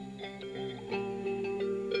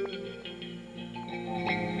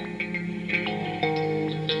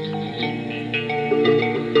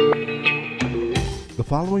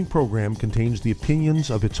following program contains the opinions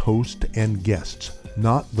of its host and guests,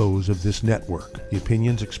 not those of this network. The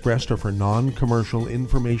opinions expressed are for non-commercial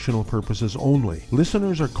informational purposes only.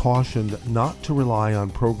 Listeners are cautioned not to rely on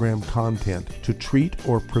program content to treat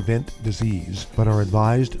or prevent disease, but are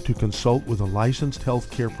advised to consult with a licensed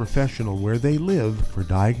healthcare professional where they live for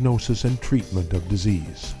diagnosis and treatment of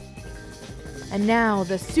disease. And now,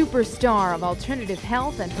 the superstar of alternative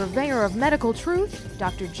health and purveyor of medical truth,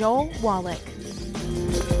 Dr. Joel Wallach.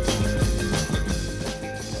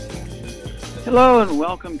 Hello and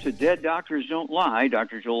welcome to Dead Doctors Don't Lie.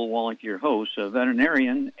 Dr. Joel Wallach, your host, a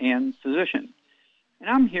veterinarian and physician. And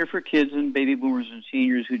I'm here for kids and baby boomers and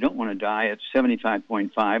seniors who don't want to die at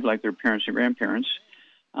 75.5 like their parents and grandparents.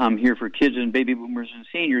 I'm here for kids and baby boomers and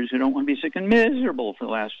seniors who don't want to be sick and miserable for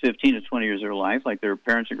the last 15 to 20 years of their life like their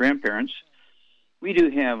parents and grandparents. We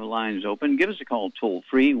do have lines open. Give us a call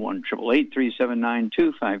toll-free,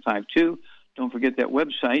 1-888-379-2552. Don't forget that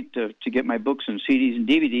website to get my books and CDs and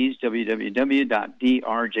DVDs,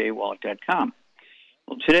 www.drjwallach.com.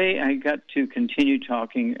 Well, today I got to continue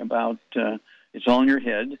talking about It's All in Your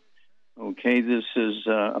Head. Okay, this is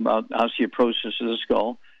about osteoporosis of the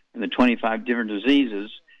skull and the 25 different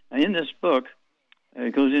diseases. Now, in this book,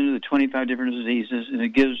 it goes into the 25 different diseases, and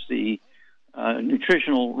it gives the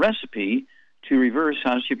nutritional recipe to reverse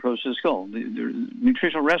osteoporosis of the skull. The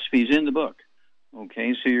nutritional recipe is in the book.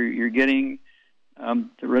 Okay, so you're getting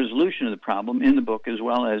the resolution of the problem in the book as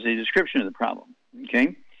well as a description of the problem.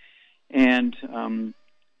 Okay, and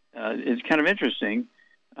it's kind of interesting.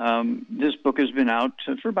 This book has been out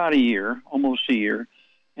for about a year, almost a year,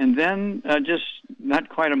 and then just not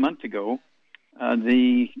quite a month ago,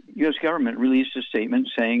 the U.S. government released a statement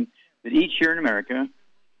saying that each year in America,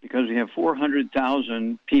 because we have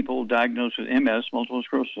 400,000 people diagnosed with MS, multiple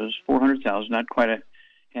sclerosis, 400,000, not quite a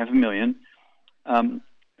 500,000,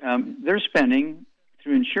 they're spending,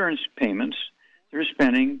 through insurance payments, they're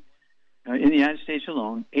spending, in the United States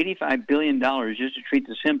alone, $85 billion just to treat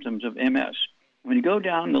the symptoms of MS. When you go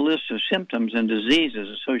down the list of symptoms and diseases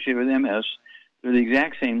associated with MS, they're the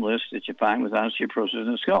exact same list that you find with osteoporosis in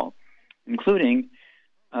the skull, including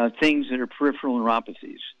things that are peripheral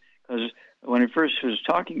neuropathies. Because when I first was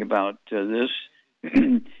talking about this,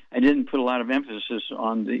 I didn't put a lot of emphasis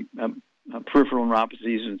on the peripheral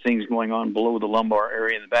neuropathies and things going on below the lumbar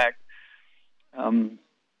area in the back. And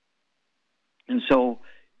so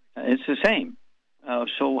it's the same.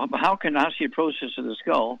 So how can osteoporosis of the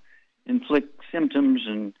skull inflict symptoms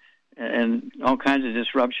and all kinds of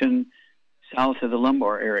disruption south of the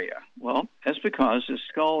lumbar area? Well, that's because the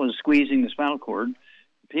skull is squeezing the spinal cord.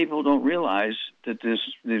 People don't realize that the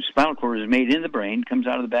spinal cord is made in the brain, comes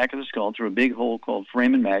out of the back of the skull through a big hole called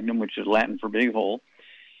foramen magnum, which is Latin for big hole.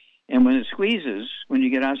 And when it squeezes, when you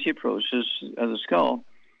get osteoporosis of the skull,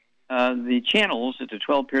 the channels that the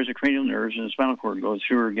 12 pairs of cranial nerves in the spinal cord go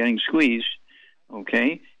through are getting squeezed,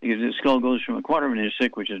 okay? Because the skull goes from a quarter of an inch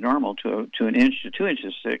thick, which is normal, to an inch to 2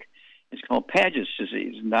 inches thick. It's called Paget's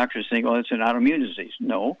disease. And doctors think, oh, it's an autoimmune disease.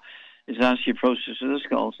 No, it's osteoporosis of the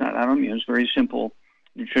skull. It's not autoimmune. It's very simple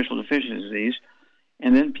nutritional deficiency disease.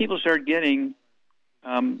 And then people start getting,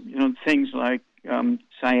 things like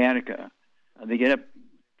sciatica. They get up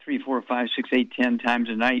 3, 4, 5, 6, 8, 10 times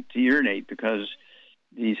a night to urinate because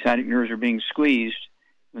the sciatic nerves are being squeezed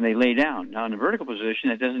when they lay down. Now, in a vertical position,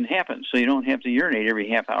 that doesn't happen. So you don't have to urinate every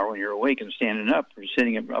half hour when you're awake and standing up or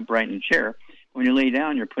sitting upright in a chair. When you lay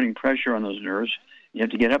down, you're putting pressure on those nerves. You have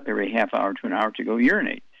to get up every half hour to an hour to go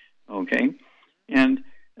urinate, okay? And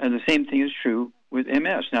the same thing is true with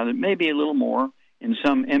MS. Now, there may be a little more in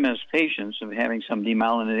some MS patients of having some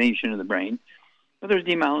demyelination of the brain, but there's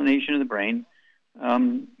demyelination of the brain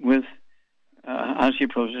with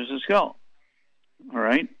osteoporosis of the skull, all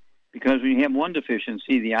right? Because when you have one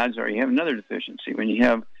deficiency, the odds are you have another deficiency. When you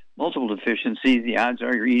have multiple deficiencies, the odds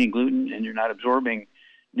are you're eating gluten and you're not absorbing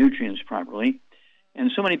nutrients properly.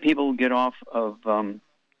 And so many people get off of,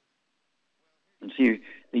 they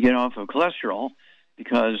get off of cholesterol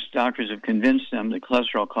because doctors have convinced them that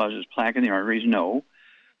cholesterol causes plaque in the arteries. No.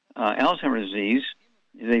 Alzheimer's disease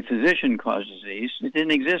is a physician-caused disease. It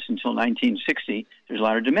didn't exist until 1960. There's a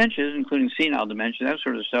lot of dementias, including senile dementia, that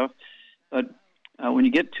sort of stuff. But when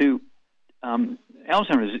you get to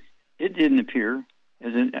Alzheimer's, it didn't appear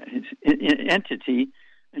as an entity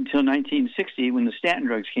until 1960 when the statin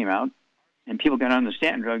drugs came out, and people got on the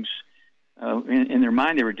statin drugs. In their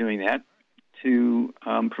mind, they were doing that to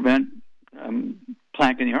prevent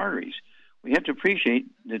plaque in the arteries. We have to appreciate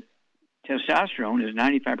that testosterone is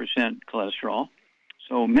 95% cholesterol.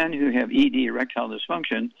 So men who have ED, erectile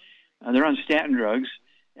dysfunction, they're on statin drugs,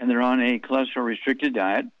 and they're on a cholesterol-restricted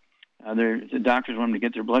diet. The doctors want them to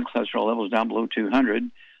get their blood cholesterol levels down below 200.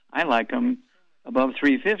 I like them above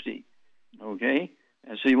 350, okay?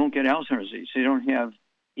 And so you won't get Alzheimer's disease, so you don't have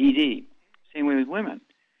ED. Same way with women,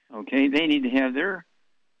 okay? They need to have their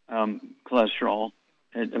cholesterol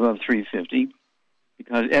at above 350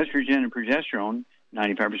 because estrogen and progesterone,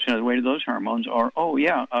 95% of the weight of those hormones are,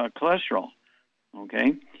 cholesterol,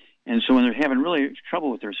 okay? And so when they're having really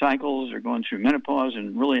trouble with their cycles or going through menopause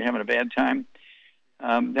and really having a bad time,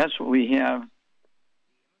 that's what we have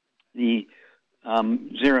the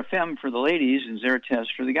Xerafem for the ladies and Xeratest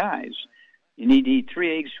for the guys. You need to eat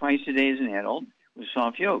 3 eggs twice a day as an adult with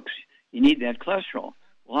soft yolks. You need that cholesterol.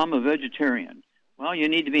 Well, I'm a vegetarian. Well, you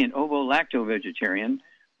need to be an ovo-lacto-vegetarian,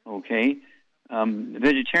 okay?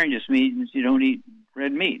 Vegetarian just means you don't eat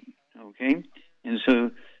red meat, okay? And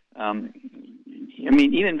so,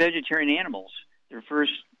 even vegetarian animals, their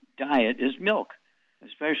first diet is milk,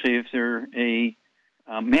 especially if they're a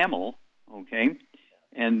mammal, okay?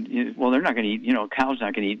 And, they're not going to eat, cow's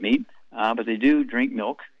not going to eat meat, but they do drink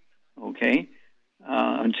milk, okay,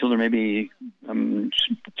 until they're maybe 3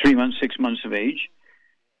 months, 6 months of age.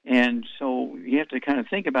 And so you have to kind of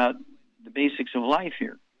think about the basics of life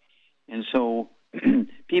here. And so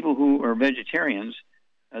people who are vegetarians,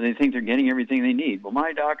 they think they're getting everything they need. Well,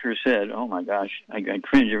 my doctor said, oh my gosh, I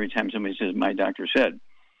cringe every time somebody says my doctor said,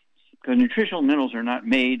 because nutritional minerals are not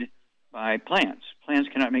made by plants. Plants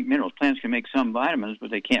cannot make minerals. Plants can make some vitamins, but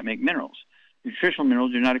they can't make minerals. Nutritional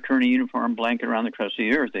minerals do not occur in a uniform blanket around the crust of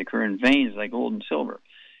the earth. They occur in veins like gold and silver.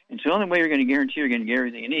 And so the only way you're going to guarantee you're going to get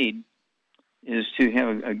everything you need is to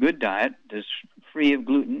have a good diet that's free of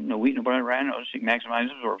gluten, no wheat, no butter, rye, so you can maximize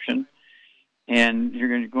absorption. And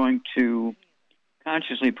you're going to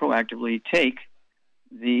consciously, proactively take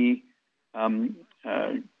the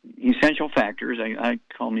essential factors, I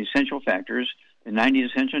call them essential factors, the 90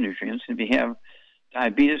 essential nutrients. If you have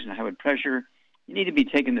diabetes and high blood pressure, you need to be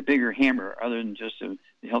taking the bigger hammer other than just the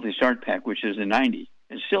Healthy Start Pack, which is the 90.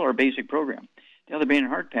 It's still our basic program. The other Brain and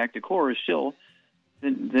Heart Pack, the core, is still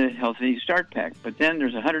the Healthy Start Pack. But then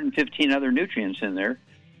there's 115 other nutrients in there,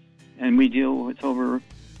 and we deal with over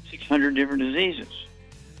 600 different diseases,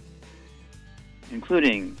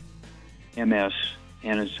 including MS,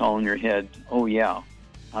 and it's all in your head. Oh, yeah,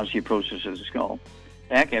 osteoporosis of the skull.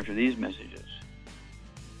 Back after these messages.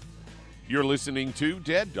 You're listening to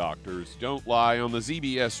Dead Doctors Don't Lie on the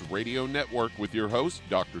ZBS Radio Network with your host,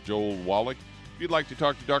 Dr. Joel Wallach. If you'd like to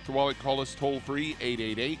talk to Dr. Wallach, call us toll-free,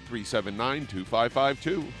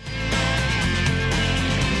 888-379-2552.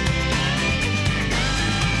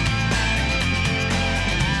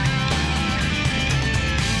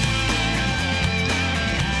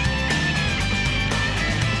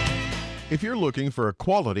 If you're looking for a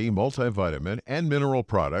quality multivitamin and mineral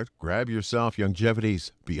product, grab yourself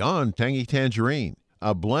Youngevity's Beyond Tangy Tangerine,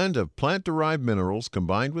 a blend of plant-derived minerals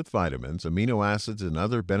combined with vitamins, amino acids, and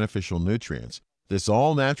other beneficial nutrients. This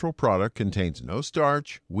all-natural product contains no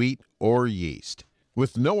starch, wheat, or yeast,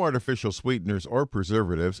 with no artificial sweeteners or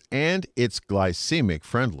preservatives, and it's glycemic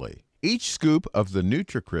friendly. Each scoop of the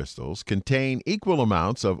NutriCrystals contain equal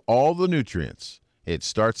amounts of all the nutrients. It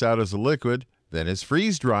starts out as a liquid, then is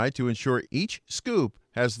freeze-dried to ensure each scoop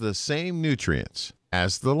has the same nutrients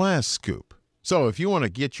as the last scoop. So if you want to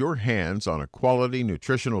get your hands on a quality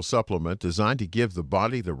nutritional supplement designed to give the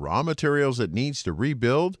body the raw materials it needs to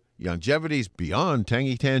rebuild, Youngevity's Beyond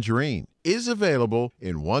Tangy Tangerine is available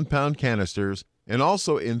in 1-pound canisters and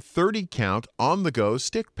also in 30-count on-the-go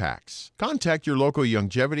stick packs. Contact your local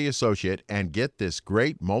Youngevity associate and get this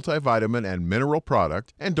great multivitamin and mineral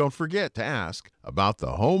product. And don't forget to ask about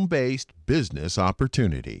the home-based business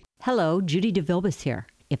opportunity. Hello, Judy DeVilbiss here.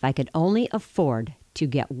 If I could only afford to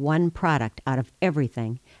get one product out of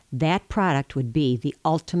everything, that product would be the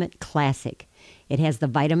Ultimate Classic. It has the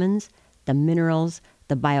vitamins, the minerals,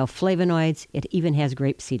 the bioflavonoids. It even has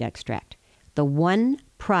grapeseed extract. The one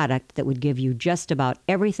product that would give you just about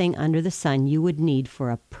everything under the sun you would need for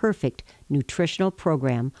a perfect nutritional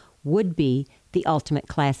program would be the Ultimate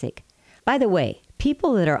Classic. By the way,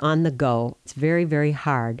 people that are on the go, it's very, very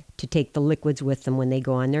hard to take the liquids with them when they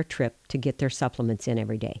go on their trip to get their supplements in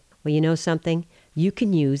every day. Well, you know something? You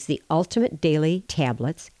can use the Ultimate Daily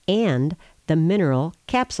Tablets and the Mineral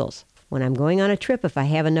Capsules. When I'm going on a trip, if I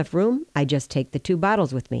have enough room, I just take the 2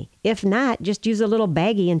 bottles with me. If not, just use a little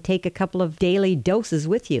baggie and take a couple of daily doses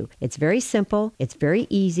with you. It's very simple. It's very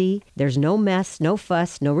easy. There's no mess, no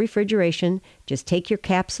fuss, no refrigeration. Just take your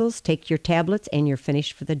capsules, take your tablets, and you're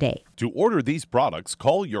finished for the day. To order these products,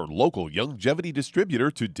 call your local Youngevity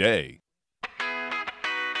distributor today.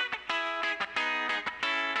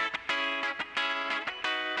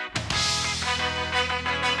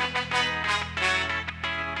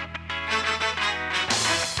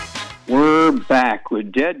 We're back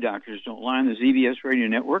with Dead Doctors Don't Lie on the ZBS Radio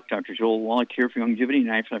Network. Dr. Joel Wallach here for Longevity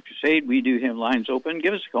Knife Life Crusade. We do have lines open.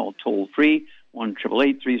 Give us a call toll-free,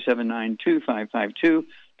 1-888-379-2552.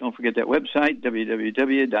 Don't forget that website,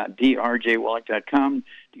 www.drjwallach.com,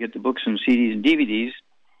 to get the books and CDs and DVDs.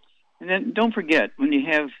 And then don't forget, when you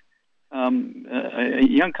have a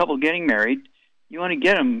young couple getting married, you want to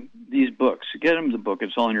get them these books. Get them the book,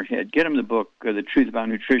 It's All in Your Head. Get them the book, The Truth About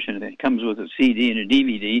Nutrition. It comes with a CD and a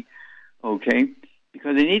DVD, okay?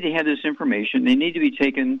 Because they need to have this information. They need to be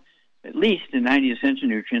taken at least the 90 essential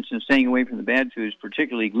nutrients and staying away from the bad foods,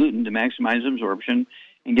 particularly gluten, to maximize absorption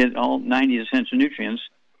and get all 90 essential nutrients.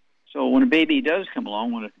 So when a baby does come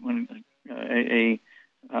along, when a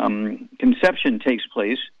conception takes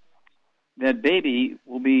place, that baby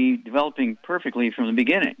will be developing perfectly from the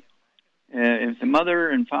beginning. If the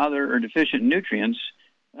mother and father are deficient in nutrients,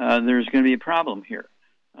 there's going to be a problem here.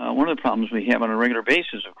 One of the problems we have on a regular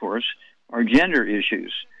basis, of course, are gender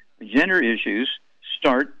issues. The gender issues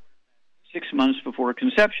start 6 months before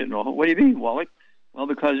conception. Well, what do you mean, Wallach? Well,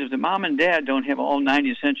 because if the mom and dad don't have all 90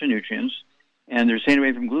 essential nutrients and they're staying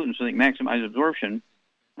away from gluten so they can maximize absorption,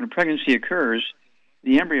 when a pregnancy occurs,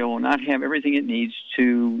 the embryo will not have everything it needs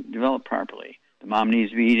to develop properly. The mom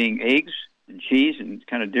needs to be eating eggs and cheese and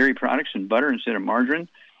kind of dairy products and butter instead of margarine.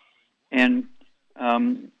 And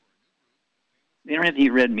they don't have to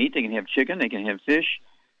eat red meat. They can have chicken. They can have fish,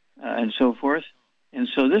 and so forth. And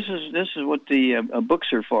so this is what the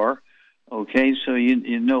books are for. Okay, so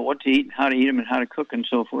you know what to eat, how to eat them, and how to cook, and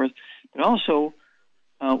so forth. But also,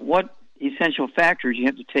 what essential factors you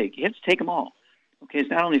have to take. You have to take them all. Okay, it's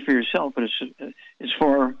not only for yourself, but it's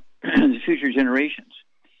for the future generations.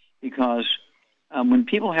 Because when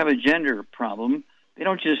people have a gender problem, they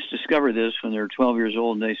don't just discover this when they're 12 years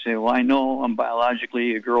old and they say, well, I know I'm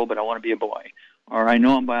biologically a girl, but I want to be a boy. Or I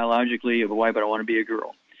know I'm biologically a boy, but I want to be a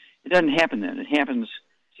girl. It doesn't happen then. It happens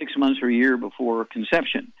 6 months or a year before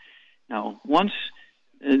conception. Now, once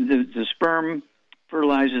the sperm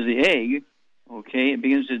fertilizes the egg, okay, it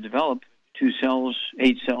begins to develop 2 cells,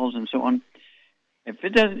 8 cells, and so on. If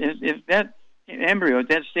that embryo at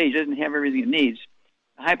that stage doesn't have everything it needs,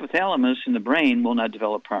 the hypothalamus in the brain will not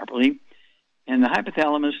develop properly, and the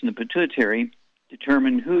hypothalamus and the pituitary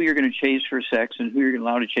determine who you're going to chase for sex and who you're going to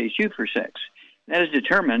allow to chase you for sex. That is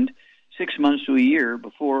determined 6 months to a year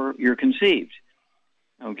before you're conceived.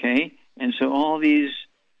 Okay, and so all these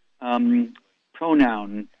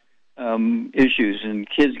pronoun issues and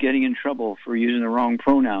kids getting in trouble for using the wrong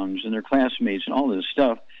pronouns and their classmates and all this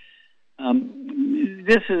stuff.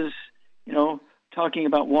 This is, talking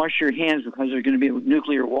about wash your hands because there's going to be a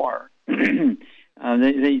nuclear war.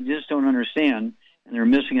 They just don't understand, and they're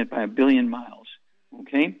missing it by a billion miles.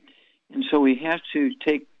 Okay, and so we have to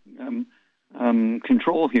take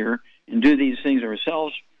control here and do these things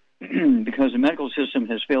ourselves because the medical system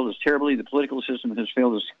has failed us terribly. The political system has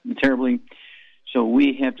failed us terribly. So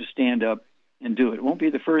we have to stand up and do it. It won't be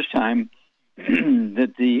the first time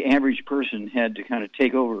that the average person had to kind of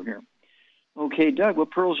take over here. Okay, Doug,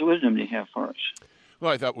 what pearls of wisdom do you have for us?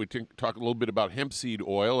 Well, I thought we'd talk a little bit about hemp seed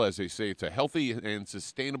oil. As they say, it's a healthy and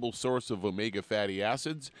sustainable source of omega fatty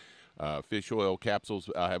acids. Fish oil capsules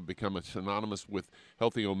have become synonymous with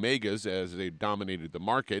healthy omegas as they've dominated the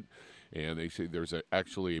market. And they say there's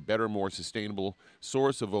actually a better, more sustainable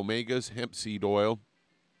source of omegas. Hemp seed oil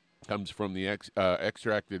comes from the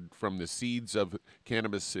extracted from the seeds of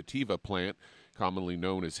cannabis sativa plant, commonly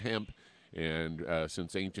known as hemp. And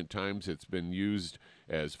since ancient times, it's been used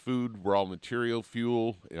as food, raw material,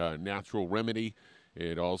 fuel, natural remedy.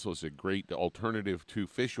 It also is a great alternative to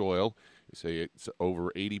fish oil. They say it's over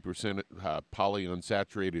 80%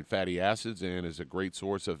 polyunsaturated fatty acids and is a great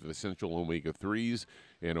source of essential omega-3s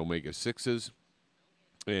and omega-6s.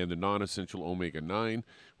 And the non-essential omega-9,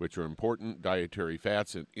 which are important dietary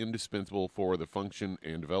fats and indispensable for the function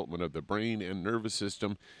and development of the brain and nervous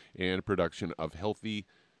system and production of healthy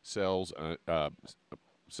cells,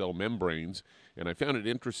 cell membranes. And I found it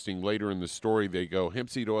interesting later in the story, they go, hemp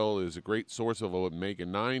seed oil is a great source of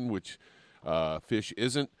omega-9, which fish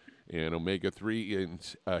isn't, and omega-3 in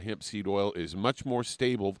hemp seed oil is much more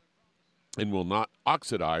stable and will not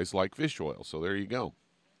oxidize like fish oil. So there you go.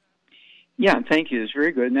 Yeah, thank you. It's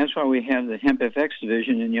very good, and that's why we have the Hemp FX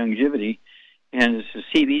division in Longevity, and it's a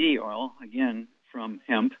CBD oil, again, from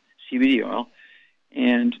hemp, CBD oil,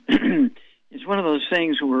 and it's one of those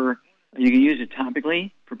things where you can use it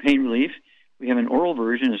topically for pain relief. We have an oral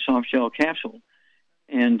version, a soft gel capsule,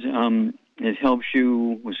 and it helps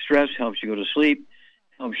you with stress, helps you go to sleep,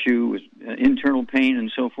 helps you with internal pain and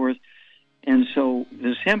so forth. And so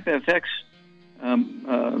this Hemp FX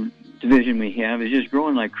division we have is just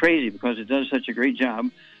growing like crazy because it does such a great job.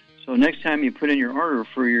 So next time you put in your order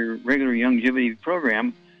for your regular Youngevity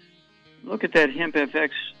program, look at that Hemp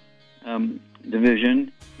FX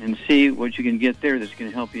division and see what you can get there that's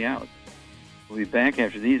going to help you out. We'll be back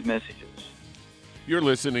after these messages. You're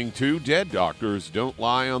listening to Dead Doctors Don't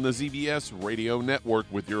Lie on the ZBS Radio Network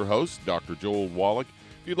with your host, Dr. Joel Wallach.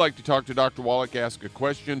 If you'd like to talk to Dr. Wallach, ask a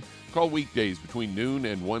question, call weekdays between noon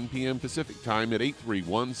and 1 p.m. Pacific Time at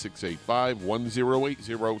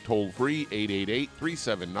 831-685-1080, toll free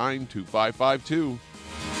 888-379-2552.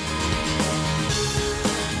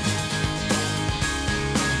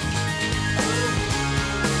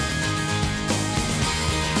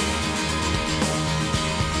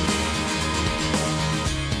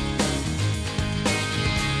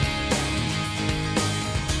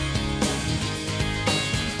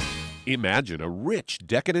 Imagine a rich,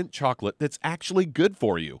 decadent chocolate that's actually good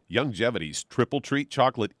for you. Youngevity's Triple Treat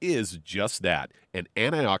chocolate is just that, an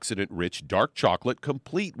antioxidant-rich dark chocolate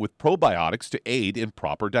complete with probiotics to aid in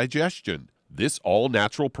proper digestion. This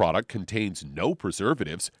all-natural product contains no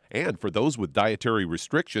preservatives, and for those with dietary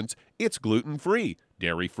restrictions, it's gluten-free,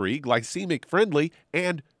 dairy-free, glycemic-friendly,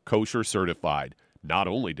 and kosher certified. Not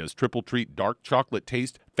only does Triple Treat dark chocolate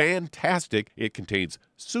taste fantastic, it contains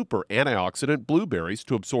super antioxidant blueberries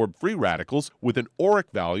to absorb free radicals with an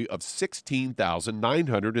ORAC value of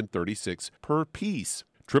 16,936 per piece.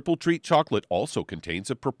 Triple Treat chocolate also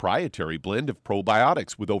contains a proprietary blend of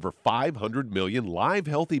probiotics with over 500 million live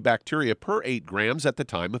healthy bacteria per 8 grams at the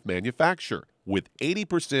time of manufacture, with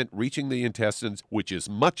 80% reaching the intestines, which is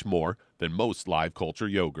much more than most live culture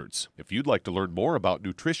yogurts. If you'd like to learn more about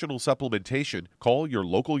nutritional supplementation, call your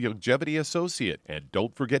local Youngevity associate, and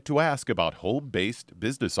don't forget to ask about home-based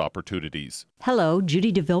business opportunities. Hello,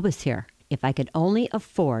 Judy DeVilbus here. If I could only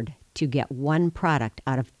afford to get one product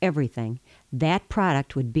out of everything, that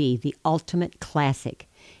product would be the Ultimate Classic.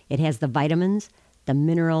 It has the vitamins, the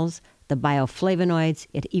minerals, the bioflavonoids.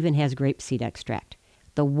 It even has grapeseed extract.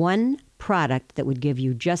 The one product that would give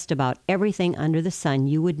you just about everything under the sun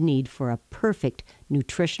you would need for a perfect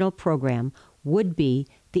nutritional program would be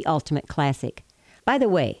the Ultimate Classic. By the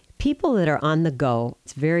way, people that are on the go,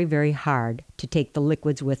 it's very, very hard to take the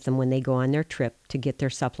liquids with them when they go on their trip to get their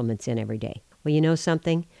supplements in every day. Well, you know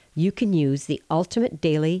something? You can use the Ultimate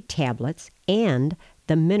Daily tablets and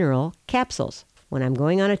the mineral capsules. When I'm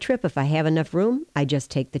going on a trip, if I have enough room, I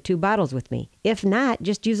just take the 2 bottles with me. If not,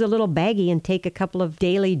 just use a little baggie and take a couple of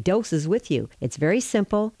daily doses with you. It's very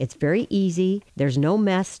simple. It's very easy. There's no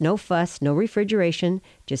mess, no fuss, no refrigeration.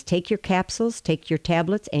 Just take your capsules, take your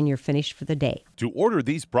tablets, and you're finished for the day. To order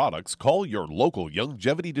these products, call your local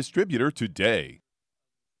Youngevity distributor today.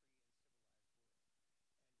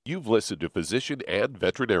 You've listened to physician and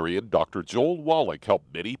veterinarian Dr. Joel Wallach help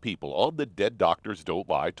many people on the Dead Doctors Don't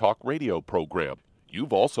Lie talk radio program.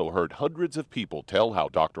 You've also heard hundreds of people tell how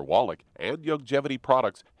Dr. Wallach and Youngevity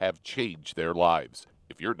products have changed their lives.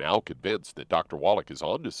 If you're now convinced that Dr. Wallach is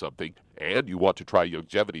onto something and you want to try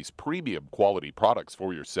Youngevity's premium quality products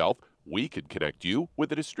for yourself, we can connect you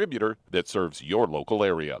with a distributor that serves your local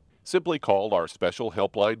area. Simply call our special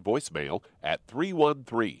helpline voicemail at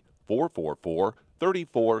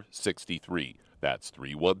 313-444-3463. That's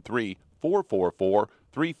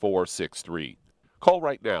 313-444-3463. Call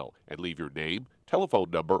right now and leave your name,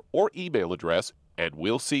 telephone number, or email address, and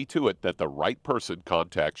we'll see to it that the right person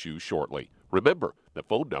contacts you shortly. Remember, the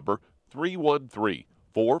phone number,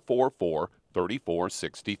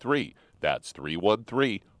 313-444-3463. That's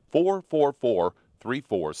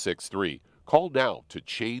 313-444-3463. Call now to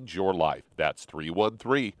change your life. That's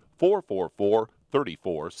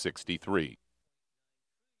 313-444-3463.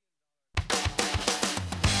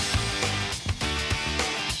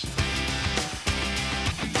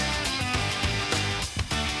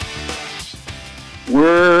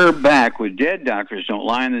 We're back with Dead Doctors Don't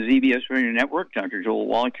Lie on the ZBS Radio Network. Dr. Joel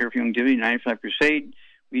Wallach here for Youngevity 95 Crusade.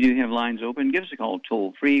 We do have lines open. Give us a call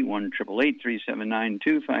toll-free,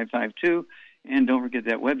 1-888-379-2552. And don't forget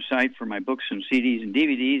that website for my books and CDs and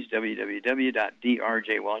DVDs,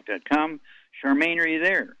 www.drjwallach.com. Charmaine, are you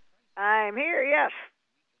there? I'm here, yes.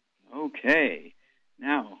 Okay.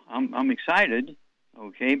 Now, I'm excited,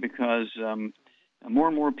 okay, because more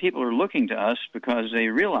and more people are looking to us because they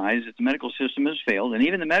realize that the medical system has failed, and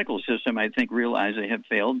even the medical system, I think, realize they have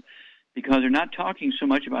failed because they're not talking so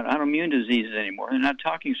much about autoimmune diseases anymore. They're not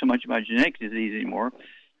talking so much about genetic disease anymore.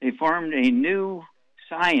 They formed a new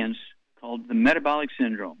science called the metabolic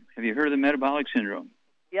syndrome. Have you heard of the metabolic syndrome?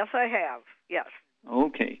 Yes, I have, yes.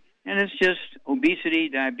 Okay. And it's just obesity,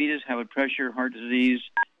 diabetes, high blood pressure, heart disease,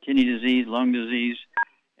 kidney disease, lung disease.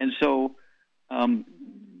 And so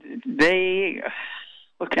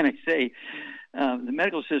what can I say? the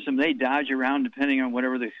medical system, they dodge around depending on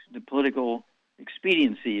whatever the political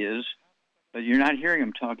expediency is. But you're not hearing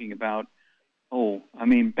them talking about,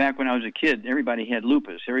 back when I was a kid, everybody had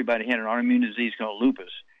lupus. Everybody had an autoimmune disease called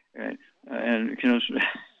lupus. Right?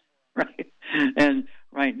 Right. And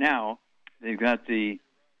right now, they've got the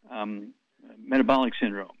metabolic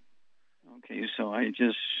syndrome. Okay, so I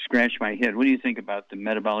just scratched my head. What do you think about the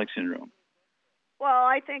metabolic syndrome? Well,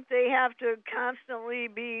 I think they have to constantly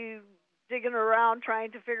be digging around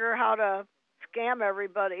trying to figure how to scam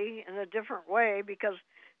everybody in a different way, because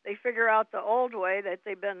they figure out the old way that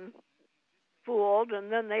they've been fooled,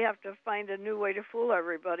 and then they have to find a new way to fool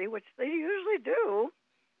everybody, which they usually do,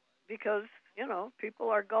 because, people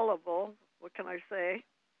are gullible. What can I say?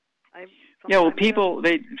 People,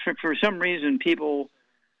 for some reason, people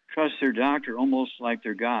trust their doctor almost like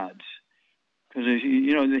they're gods. Because,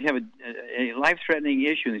 they have a life-threatening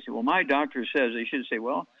issue, and they say, well, my doctor says, they should say,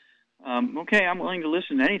 well, okay, I'm willing to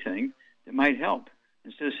listen to anything that might help.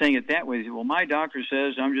 Instead of saying it that way, they say, well, my doctor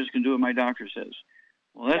says, I'm just going to do what my doctor says.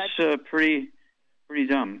 Well, that's pretty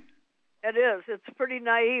dumb. It is. It's pretty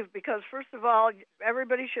naive, because, first of all,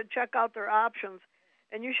 everybody should check out their options.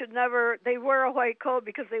 And you should never, they wear a white coat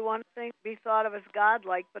because they want to be thought of as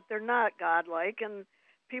godlike, but they're not godlike. And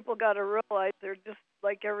people got to realize they're just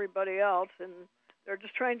like everybody else, and they're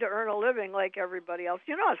just trying to earn a living like everybody else.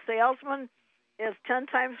 A salesman is 10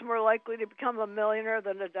 times more likely to become a millionaire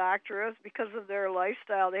than a doctor is because of their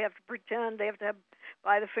lifestyle. They have to pretend, they have to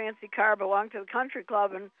buy the fancy car, belong to the country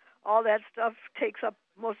club, and all that stuff takes up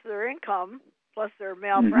most of their income, plus their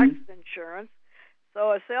malpractice insurance.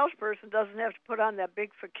 So a salesperson doesn't have to put on that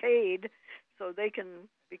big facade, so they can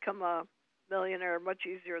become a millionaire much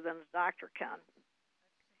easier than a doctor can.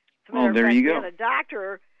 There you go. And a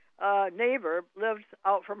doctor neighbor lives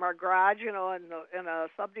out from our garage, in a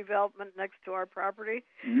subdevelopment next to our property,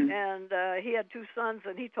 and he had 2 sons,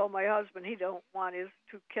 and he told my husband he don't want his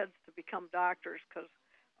 2 kids to become doctors because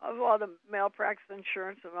of all the malpractice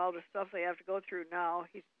insurance and all the stuff they have to go through now.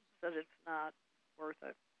 He said it's not worth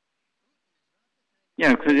it.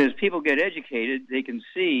 Yeah, because as people get educated, they can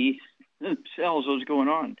see themselves what's going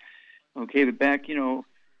on. Okay, but back,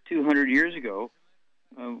 200 years ago,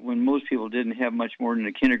 when most people didn't have much more than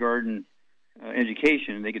a kindergarten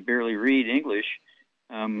education, they could barely read English.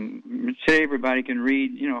 Today, everybody can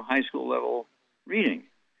read, high school level reading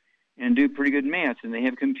and do pretty good math, and they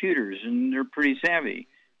have computers, and they're pretty savvy.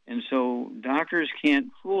 And so doctors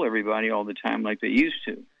can't fool everybody all the time like they used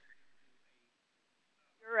to.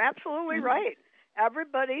 You're absolutely right.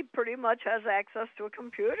 Everybody pretty much has access to a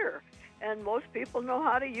computer, and most people know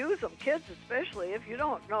how to use them, kids especially. If you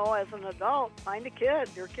don't know as an adult, find a kid.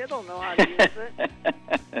 Your kid will know how to use it.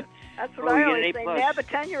 That's what I always say. Nab a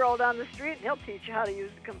 10-year-old on the street, and he'll teach you how to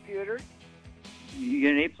use the computer. You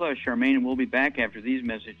get an A+, Charmaine, and we'll be back after these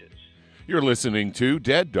messages. You're listening to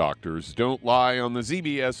Dead Doctors Don't Lie on the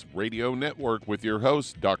ZBS Radio Network with your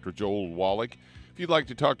host, Dr. Joel Wallach. If you'd like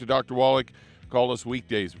to talk to Dr. Wallach, call us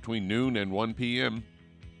weekdays between noon and 1 p.m.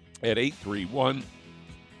 at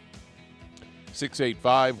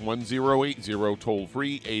 831-685-1080, toll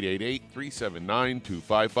free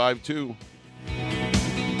 888-379-2552.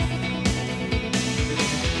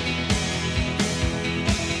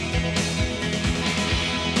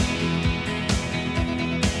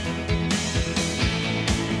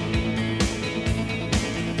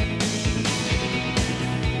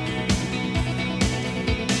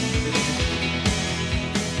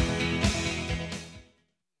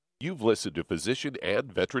 You've listened to physician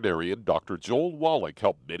and veterinarian Dr. Joel Wallach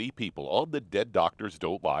help many people on the Dead Doctors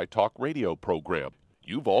Don't Lie talk radio program.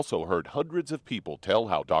 You've also heard hundreds of people tell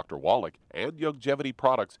how Dr. Wallach and Youngevity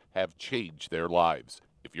products have changed their lives.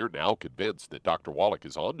 If you're now convinced that Dr. Wallach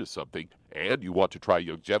is onto something and you want to try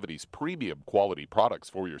Youngevity's premium quality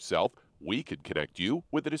products for yourself, we can connect you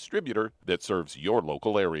with a distributor that serves your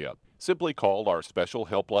local area. Simply call our special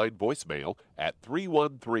helpline voicemail at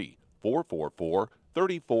 313-444-3463.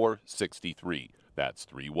 That's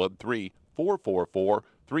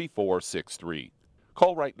 313-444-3463.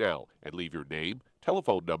 Call right now and leave your name,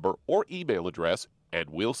 telephone number, or email address, and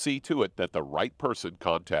we'll see to it that the right person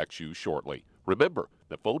contacts you shortly. Remember,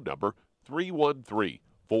 the phone number,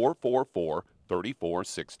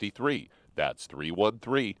 313-444-3463. That's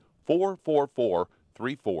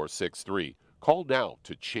 313-444-3463. Call now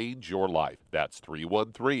to change your life. That's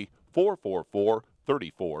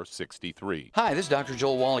 313-444-3463. Hi, this is Dr.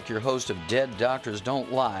 Joel Wallach, your host of Dead Doctors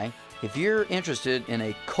Don't Lie. If you're interested in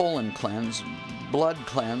a colon cleanse, blood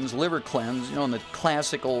cleanse, liver cleanse, in the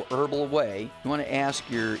classical herbal way, you want to ask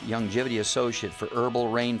your Youngevity associate for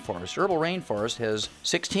Herbal Rainforest. Herbal Rainforest has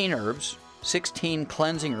 16 herbs, 16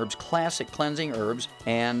 cleansing herbs, classic cleansing herbs,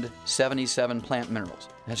 and 77 plant minerals.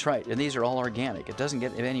 That's right, and these are all organic. It doesn't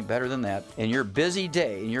get any better than that. In your busy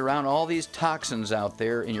day, and you're around all these toxins out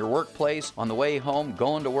there in your workplace, on the way home,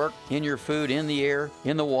 going to work, in your food, in the air,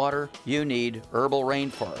 in the water, you need Herbal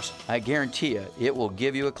Rainforest. I guarantee you, it will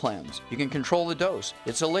give you a cleanse. You can control the dose.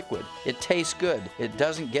 It's a liquid. It tastes good. It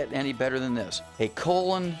doesn't get any better than this. A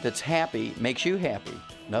colon that's happy makes you happy.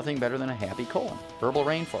 Nothing better than a happy colon. Herbal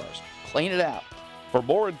Rainforest. Clean it out. For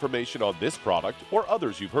more information on this product or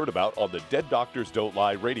others you've heard about on the Dead Doctors Don't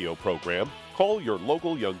Lie radio program, call your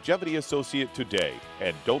local Youngevity associate today.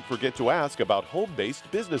 And don't forget to ask about home-based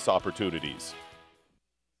business opportunities.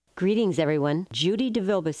 Greetings, everyone. Judy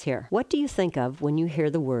DeVilbus here. What do you think of when you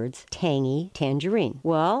hear the words tangy tangerine?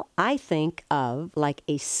 Well, I think of like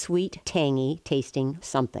a sweet, tangy tasting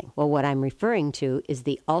something. Well, what I'm referring to is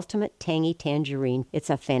the Ultimate Tangy Tangerine.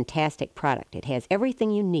 It's a fantastic product. It has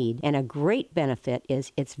everything you need, and a great benefit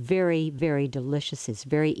is it's very, very delicious. It's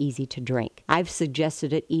very easy to drink. I've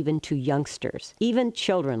suggested it even to youngsters. Even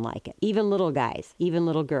children like it. Even little guys. Even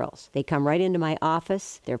little girls. They come right into my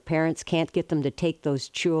office. Their parents can't get them to take those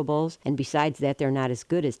chewables, and besides that, they're not as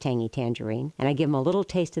good as Tangy Tangerine. And I give them a little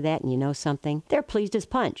taste of that, and you know something? They're pleased as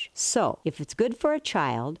punch. So, if it's good for a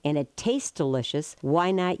child and it tastes delicious,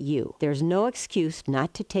 why not you? There's no excuse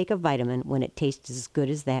not to take a vitamin when it tastes as good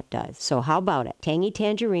as that does. So how about it? Tangy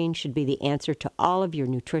Tangerine should be the answer to all of your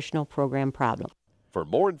nutritional program problems. For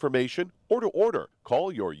more information or to order,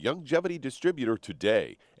 call your Youngevity distributor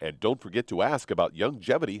today. And don't forget to ask about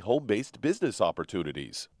Youngevity home-based business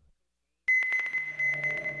opportunities.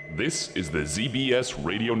 This is the ZBS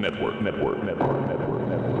Radio Network.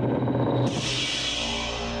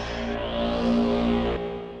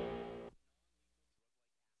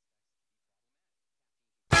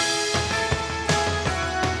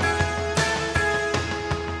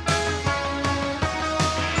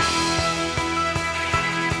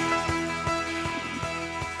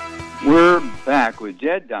 We're back with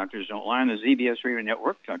Dead Doctors Don't Lie on the ZBS Radio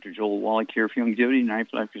Network. Dr. Joel Wallach here for Youngevity, Ninth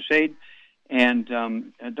Life Crusade. And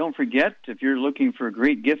don't forget, if you're looking for a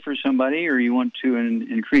great gift for somebody or you want to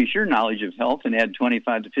increase your knowledge of health and add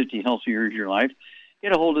 25 to 50 healthy years to your life,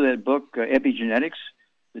 get a hold of that book, Epigenetics,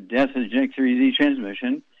 The Death of the Genetic Theory of Disease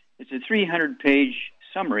Transmission. It's a 300-page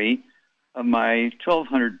summary of my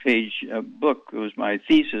 1,200-page book. It was my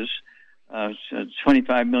thesis. It's a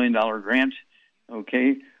 $25 million grant,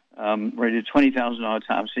 okay, where I did 20,000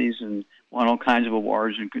 autopsies and won all kinds of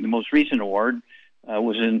awards. And the most recent award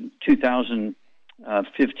was in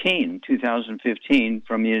 2015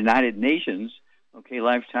 from the United Nations,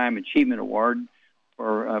 Lifetime Achievement Award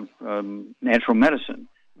for natural medicine.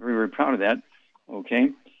 Very, very proud of that,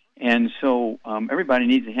 okay? And so everybody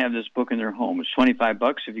needs to have this book in their home. It's $25.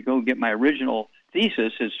 If you go get my original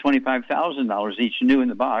thesis, it's $25,000 each new in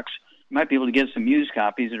the box. You might be able to get some used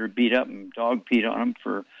copies that are beat up and dog peed on them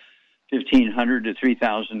for $1,500 to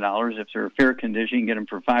 $3,000. If they're in fair condition, you can get them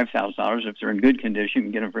for $5,000. If they're in good condition, you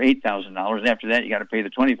can get them for $8,000. After that, you got to pay the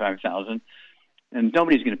 $25,000. And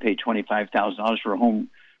nobody's going to pay $25,000 for a home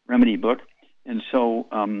remedy book. And so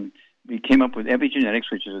we came up with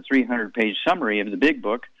Epigenetics, which is a 300-page summary of the big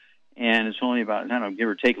book, and it's only about, give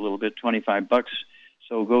or take a little bit, $25.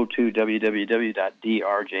 So go to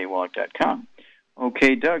www.drjwallach.com.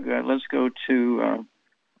 Okay, Doug, let's go to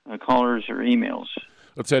callers or emails.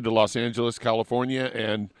 Let's head to Los Angeles, California,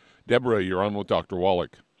 and Deborah, you're on with Dr.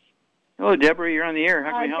 Wallach. Hello, Deborah, you're on the air.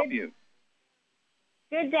 How can we help you?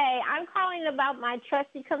 Good day. I'm calling about my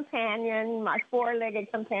trusty companion, my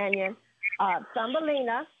four-legged companion,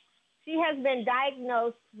 Thumbelina. She has been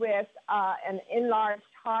diagnosed with an enlarged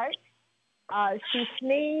heart. She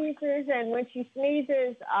sneezes, and when she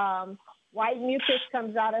sneezes, white mucus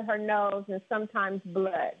comes out of her nose and sometimes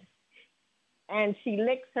blood. And she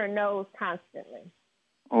licks her nose constantly.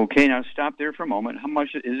 Okay, now stop there for a moment. How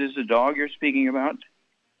much is this a dog you're speaking about?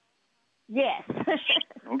 Yes.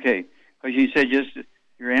 Okay, because you said just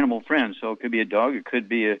your animal friend, so it could be a dog, it could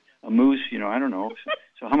be a moose, I don't know.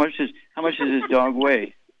 So how much does this dog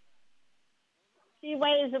weigh? She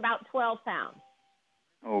weighs about 12 pounds.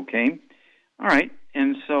 Okay, all right.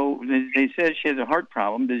 And so they said she has a heart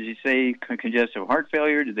problem. Did you say congestive heart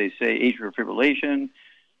failure? Did they say atrial fibrillation?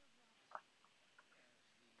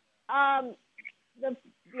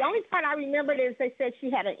 The only part I remembered is they said she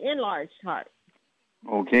had an enlarged heart.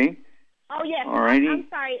 Okay. Oh, yes. All righty. I'm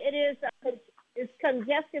sorry. It's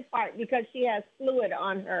congestive heart because she has fluid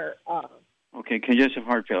on her. Okay, congestive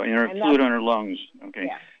heart failure. And her fluid on her lungs. Okay.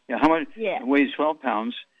 Yeah. How much? Yeah. It weighs 12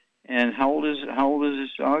 pounds. And how old is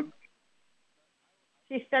this dog?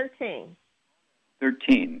 She's 13.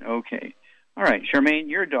 13. Okay. All right, Charmaine,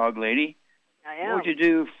 you're a dog lady. I am.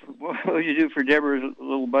 What would you do for Deborah's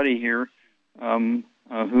little buddy here,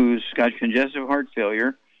 who's got congestive heart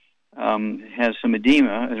failure, has some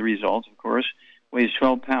edema as a result, of course, weighs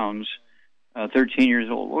 12 pounds, 13 years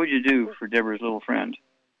old? What would you do for Deborah's little friend?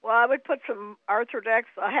 Well, I would put some Arthrodex,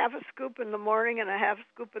 a half a scoop in the morning and a half a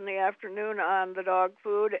scoop in the afternoon on the dog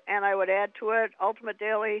food, and I would add to it Ultimate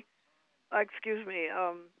Daily. I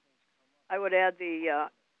would add the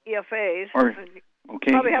EFAs.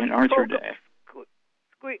 Okay, and Arthrodex.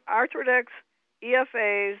 Arthrodex,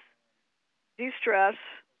 EFAs, De-Stress.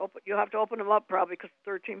 You'll have to open them up probably because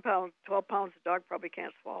 13 pounds, 12 pounds, the dog probably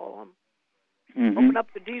can't swallow them. Mm-hmm. Open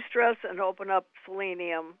up the De-Stress and open up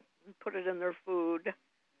selenium and put it in their food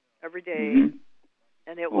every day,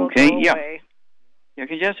 and it will go away. Yeah,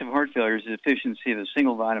 congestive heart failure is the deficiency of a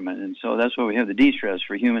single vitamin, and so that's why we have the De-Stress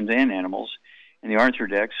for humans and animals, and the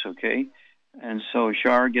Arthrodex, okay? And so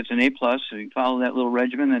Char gets an A+, so you follow that little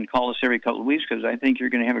regimen and call us every couple of weeks because I think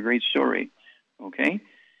you're going to have a great story, okay?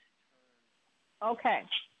 Okay.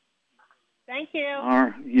 Thank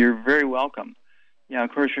you. You're very welcome. Yeah,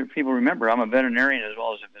 of course, people remember I'm a veterinarian as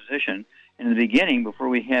well as a physician. In the beginning, before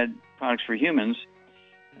we had products for humans,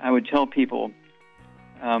 I would tell people,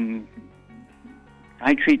 I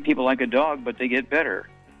treat people like a dog, but they get better.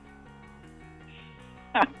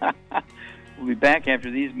 We'll be back after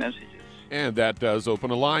these messages. And that does open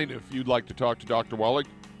a line. If you'd like to talk to Dr. Wallach,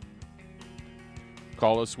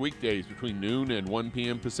 call us weekdays between noon and 1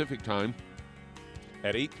 p.m. Pacific time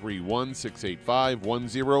at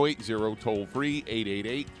 831-685-1080, toll free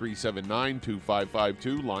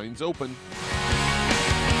 888-379-2552. Lines open.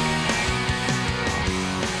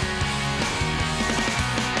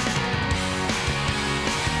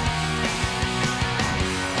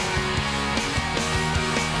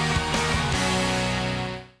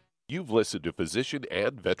 You've listened to physician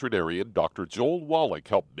and veterinarian Dr. Joel Wallach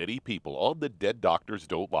help many people on the Dead Doctors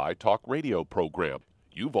Don't Lie talk radio program.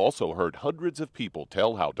 You've also heard hundreds of people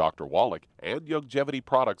tell how Dr. Wallach and Youngevity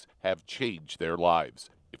products have changed their lives.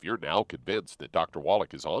 If you're now convinced that Dr.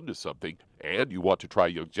 Wallach is onto something and you want to try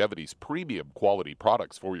Youngevity's premium quality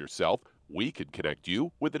products for yourself, we can connect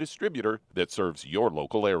you with a distributor that serves your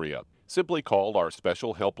local area. Simply call our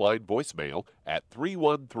special helpline voicemail at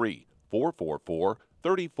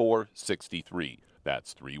 313-444-3463.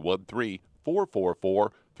 That's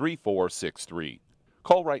 313-444-3463.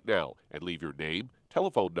 Call right now and leave your name,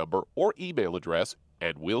 telephone number, or email address,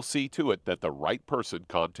 and we'll see to it that the right person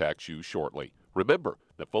contacts you shortly. Remember,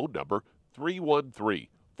 the phone number,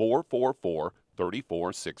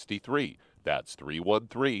 313-444-3463. That's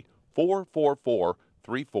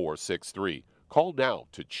 313-444-3463. Call now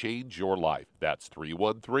to change your life. That's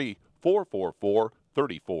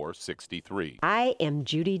 313-444-3463. I am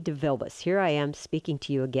Judy DeVilbus. Here I am speaking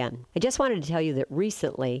to you again. I just wanted to tell you that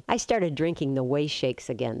recently I started drinking the Whey Shakes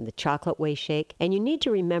again, the chocolate Whey Shake. And you need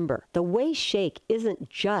to remember, the Whey Shake isn't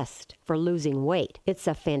just for losing weight. It's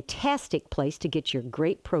a fantastic place to get your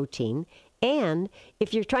great protein. And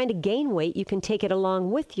if you're trying to gain weight, you can take it along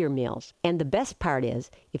with your meals. And the best part is,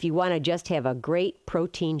 if you want to just have a great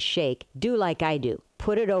protein shake, do like I do.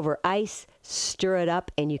 Put it over ice, stir it up,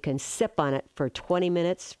 and you can sip on it for 20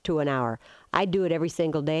 minutes to an hour. I do it every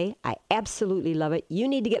single day. I absolutely love it. You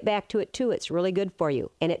need to get back to it too. It's really good for you.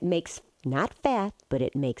 And it makes not fat, but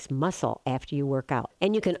it makes muscle after you work out.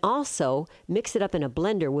 And you can also mix it up in a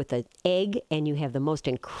blender with an egg, and you have the most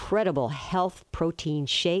incredible health protein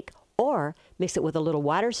shake. Or mix it with a little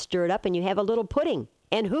water, stir it up, and you have a little pudding.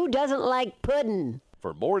 And who doesn't like pudding?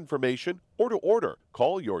 For more information or to order,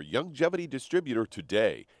 call your Youngevity distributor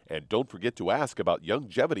today. And don't forget to ask about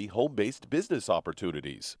Youngevity home-based business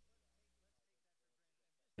opportunities.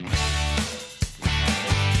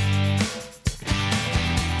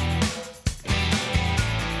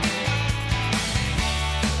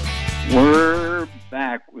 We're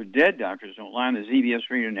back with Dead Doctors Don't Lie on the ZBS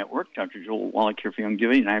Radio Network. Dr. Joel Wallach here for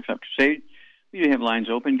Youngevity, and I have to say, we do have lines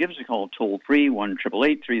open. Give us a call toll-free,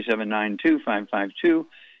 1-888-379-2552.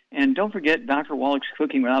 And don't forget Dr. Wallach's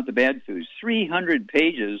Cooking Without the Bad Foods. 300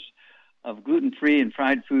 pages of gluten-free and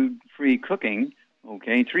fried food-free cooking,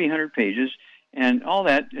 okay, 300 pages. And all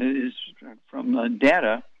that is from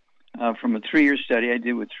data from a 3-year study I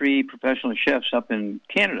did with 3 professional chefs up in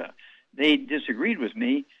Canada. They disagreed with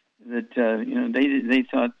me that they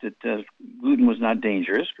thought that gluten was not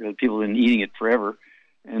dangerous because people have been eating it forever,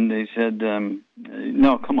 and they said,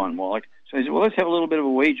 "No, come on, Wallach." So I said, "Well, let's have a little bit of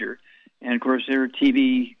a wager." And of course, they're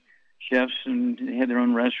TV chefs and they had their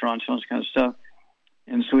own restaurants and all this kind of stuff.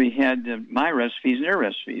 And so we had my recipes and their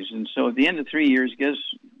recipes. And so at the end of 3 years, guess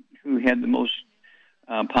who had the most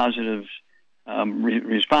positive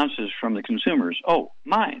responses from the consumers? Oh,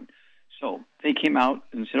 mine. So they came out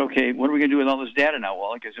and said, okay, what are we going to do with all this data now,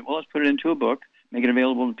 Wallach? I said, well, let's put it into a book, make it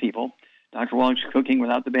available to people. Dr. Wallach's Cooking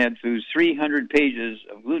Without the Bad Foods, 300 pages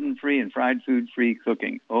of gluten-free and fried food-free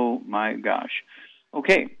cooking. Oh, my gosh.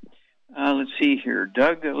 Okay, let's see here.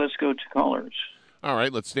 Doug, let's go to callers. All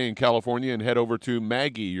right, let's stay in California and head over to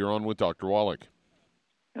Maggie. You're on with Dr. Wallach.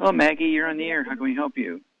 Hello, Maggie. You're on the air. How can we help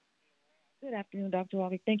you? Good afternoon, Dr.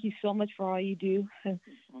 Wallach. Thank you so much for all you do for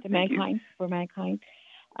mankind.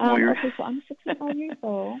 Okay, so I'm 65 years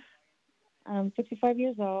old. I'm 65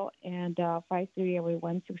 years old and 5'3", I weigh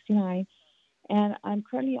 169. And I'm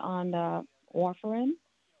currently on warfarin.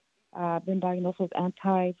 I've been diagnosed with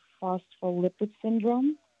antiphospholipid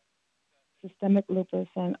syndrome, systemic lupus,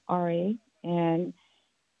 and RA. And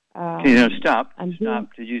okay, now stop.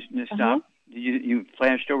 Did you stop? Did you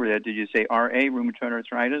flashed over that? Did you say RA, rheumatoid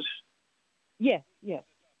arthritis? Yes.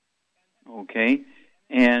 Okay.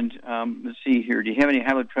 And let's see here. Do you have any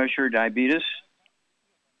high blood pressure or diabetes?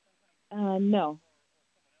 No.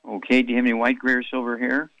 Okay. Do you have any white, gray, or silver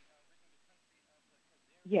hair?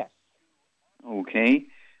 Yes. Okay.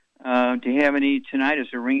 Do you have any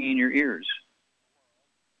tinnitus or ringing in your ears?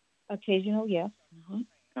 Occasional, yes.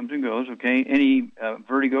 Comes and goes. Okay. Any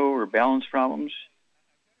vertigo or balance problems?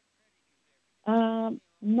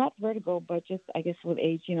 Not vertigo, but just, I guess, with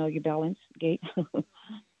age, your balance gait.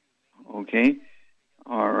 Okay.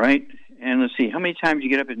 All right. And let's see. How many times do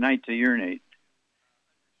you get up at night to urinate?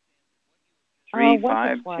 3,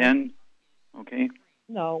 5, 10? Okay.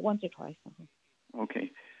 No, once or twice.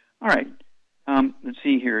 Okay. All right. Let's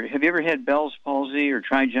see here. Have you ever had Bell's palsy or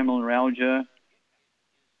trigeminal neuralgia?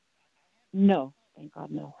 No. Thank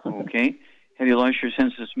God, no. Okay. Have you lost your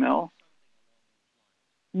sense of smell?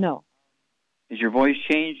 No. Has your voice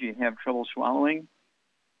changed? Do you have trouble swallowing?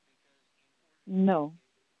 No.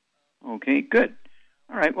 Okay, good.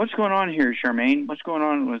 All right, what's going on here, Charmaine? What's going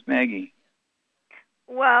on with Maggie?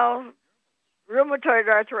 Well, rheumatoid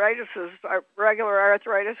arthritis is regular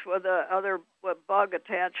arthritis with bug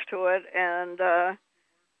attached to it, and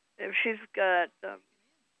if she's got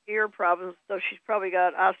ear problems, though she's probably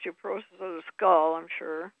got osteoporosis of the skull, I'm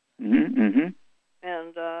sure. Mm-hmm.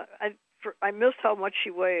 And I missed how much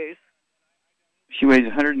she weighs. She weighs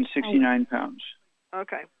 169 pounds.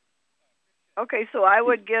 Okay. Okay, so I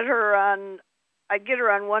would get her on. I'd get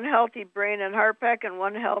her on one healthy brain and heart pack and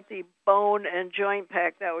one healthy bone and joint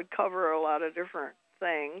pack. That would cover a lot of different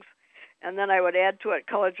things. And then I would add to it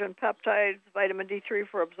collagen peptides, vitamin D3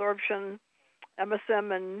 for absorption,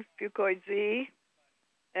 MSM and Fucoid Z,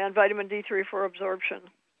 and vitamin D3 for absorption.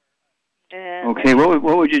 And okay, what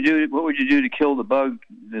would you do? What would you do to kill the bug?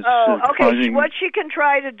 That's, causing... What she can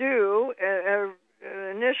try to do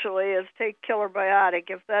initially is take killer biotic.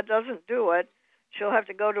 If that doesn't do it, she'll have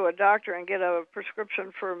to go to a doctor and get a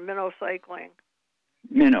prescription for minocycline.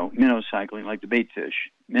 Minocycline, like the bait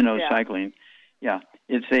fish. Minocycline. Yeah,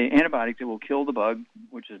 it's an antibiotic that will kill the bug,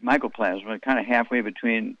 which is mycoplasma, kind of halfway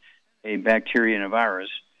between a bacteria and a virus.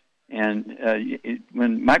 And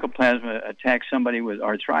when mycoplasma attacks somebody with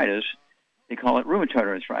arthritis, they call it rheumatoid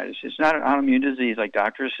arthritis. It's not an autoimmune disease like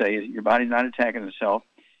doctors say. Your body's not attacking itself.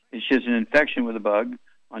 It's just an infection with a bug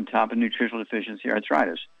on top of nutritional deficiency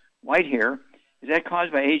arthritis. White hair, is that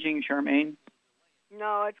caused by aging, Charmaine?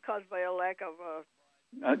 No, it's caused by a lack of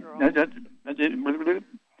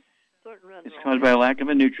It's caused by a lack of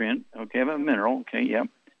a nutrient. Okay, of a mineral. Okay, yep.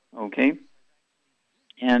 Okay.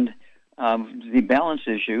 And the balance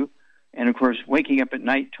issue, and of course, waking up at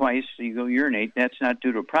night twice so you go urinate, that's not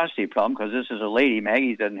due to a prostate problem because this is a lady.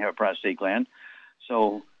 Maggie doesn't have a prostate gland.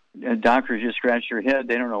 So doctors just scratch their head.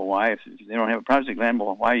 They don't know why. If they don't have a prostate gland,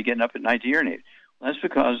 well, why are you getting up at night to urinate? Well, that's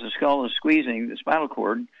because the skull is squeezing the spinal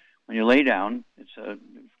cord when you lay down. It's a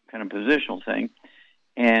kind of positional thing,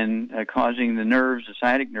 and causing the nerves, the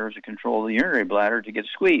sciatic nerves that control the urinary bladder to get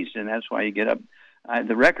squeezed, and that's why you get up.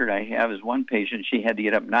 The record I have is one patient, she had to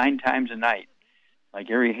get up 9 times a night. Like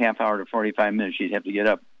every half hour to 45 minutes, she'd have to get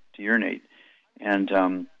up to urinate. And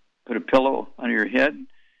put a pillow under your head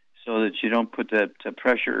so that you don't put that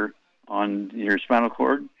pressure on your spinal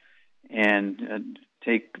cord. And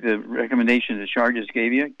take the recommendation that Char just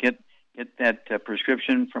gave you. Get that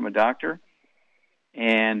prescription from a doctor.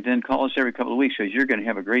 And then call us every couple of weeks because you're going to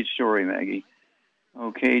have a great story, Maggie.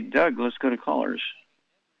 Okay, Doug, let's go to callers.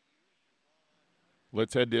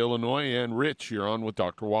 Let's head to Illinois. And Rich, you're on with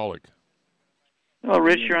Dr. Wallach. Hello,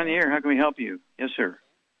 Rich, you're on the air. How can we help you? Yes, sir.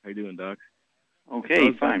 How you doing, Doc?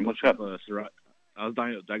 Okay, fine. What's up? I was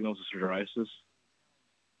diagnosed with psoriasis.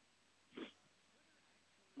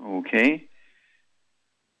 Okay.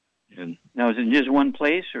 And now, is it in just one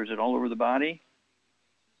place, or is it all over the body?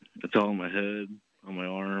 It's all on my head, on my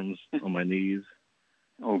arms, on my knees.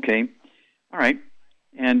 Okay. All right.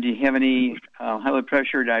 And do you have any high blood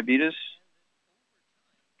pressure or diabetes?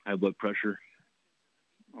 High blood pressure.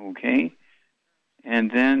 Okay.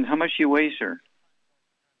 And then how much do you weigh, sir?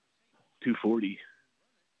 240.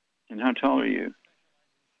 And how tall are you?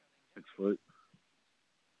 6 foot.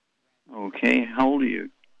 Okay. How old are you?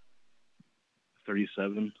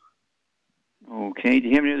 37. Okay. Do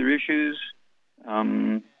you have any other issues?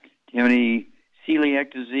 Do you have any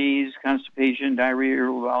celiac disease, constipation, diarrhea,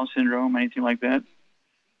 irritable bowel syndrome, anything like that?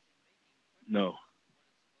 No.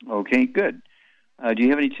 Okay, good. Do you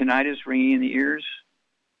have any tinnitus, ringing in the ears?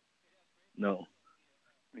 No.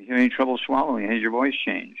 Do you have any trouble swallowing? Has your voice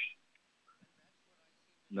changed?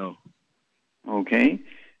 No. Okay.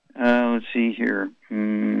 Let's see here.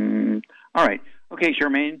 All right. Okay,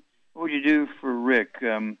 Charmaine, what would you do for Rick?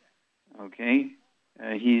 Okay.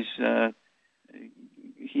 He's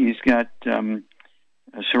got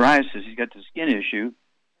psoriasis. He's got the skin issue.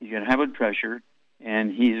 He's got high blood pressure,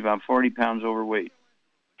 and he's about 40 pounds overweight.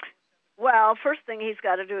 Well, first thing he's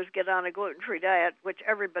got to do is get on a gluten-free diet, which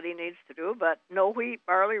everybody needs to do, but no wheat,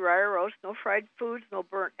 barley, rye, or roast, no fried foods, no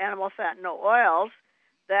burnt animal fat, no oils.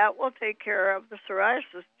 That will take care of the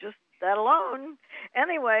psoriasis, just that alone.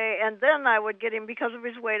 Anyway, and then I would get him, because of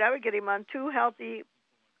his weight, I would get him on 2 healthy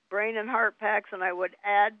brain and heart packs, and I would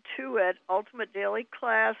add to it Ultimate Daily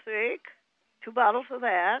Classic, 2 bottles of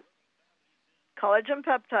that, collagen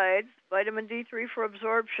peptides, vitamin D3 for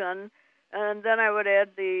absorption, and then I would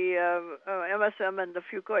add the MSM and the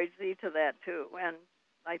Fucoid Z to that too. And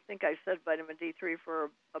I think I said vitamin D3 for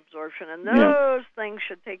absorption, and those things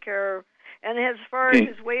should take care of. And as far as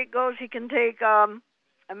his weight goes, he can take I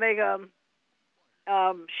make a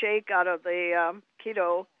shake out of the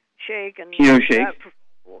keto shake and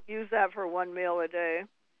use that for 1 meal a day.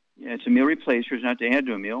 Yeah, it's a meal replacer. It's not to add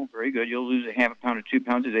to a meal. Very good. You'll lose a half a pound to 2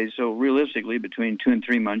 pounds a day. So realistically, between 2 and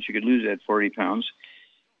 3 months, you could lose that 40 pounds.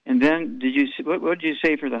 And then, what did you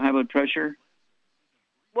say for the high blood pressure?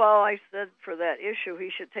 Well, I said for that issue, he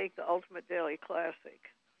should take the Ultimate Daily Classic.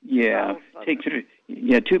 Yeah, take 3.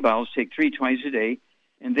 Yeah, 2 bottles. Take 3 twice a day,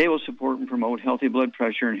 and they will support and promote healthy blood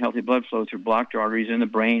pressure and healthy blood flow through blocked arteries in the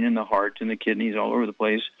brain and the heart and the kidneys all over the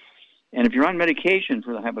place. And if you're on medication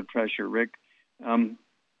for the high blood pressure, Rick,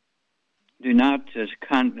 do not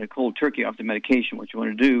cold turkey off the medication. What you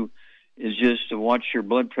want to do is just to watch your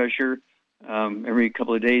blood pressure. Every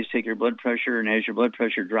couple of days, take your blood pressure, and as your blood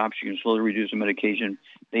pressure drops, you can slowly reduce the medication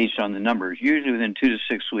based on the numbers. Usually within 2 to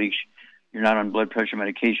 6 weeks, you're not on blood pressure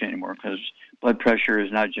medication anymore, because blood pressure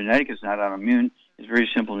is not genetic, it's not autoimmune, it's very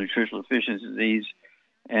simple nutritional deficiency disease,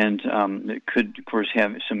 and it could, of course,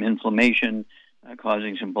 have some inflammation,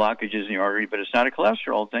 causing some blockages in the artery, but it's not a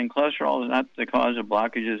cholesterol thing. Cholesterol is not the cause of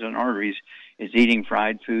blockages in arteries. It's eating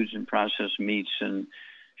fried foods and processed meats and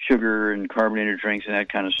sugar and carbonated drinks and that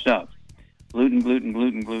kind of stuff.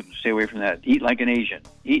 Gluten. Stay away from that. Eat like an Asian.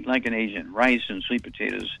 Eat like an Asian. Rice and sweet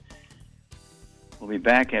potatoes. We'll be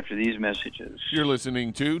back after these messages. You're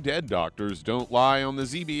listening to Dead Doctors Don't Lie on the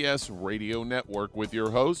ZBS Radio Network with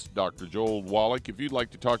your host, Dr. Joel Wallach. If you'd like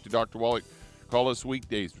to talk to Dr. Wallach, call us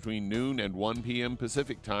weekdays between noon and 1 p.m.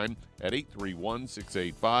 Pacific Time at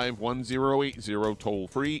 831-685-1080, toll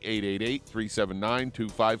free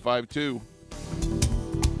 888-379-2552.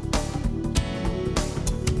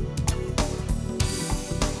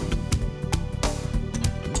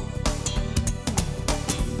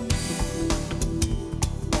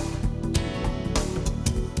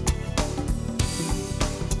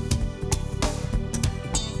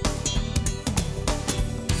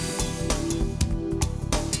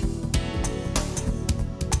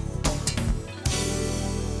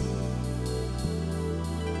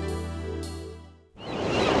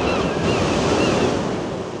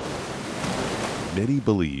 Many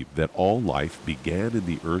believe that all life began in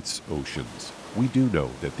the Earth's oceans. We do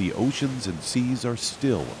know that the oceans and seas are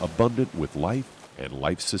still abundant with life and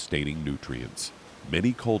life-sustaining nutrients.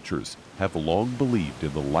 Many cultures have long believed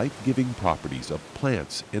in the life-giving properties of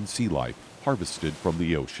plants and sea life harvested from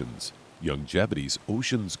the oceans. Youngevity's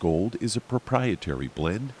Ocean's Gold is a proprietary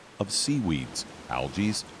blend of seaweeds,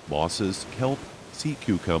 algae, mosses, kelp, sea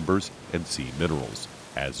cucumbers, and sea minerals,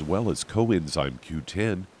 as well as coenzyme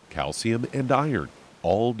Q10, calcium, and iron,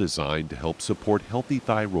 all designed to help support healthy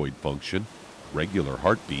thyroid function, regular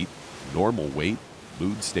heartbeat, normal weight,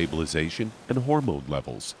 mood stabilization, and hormone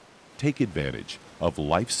levels. Take advantage of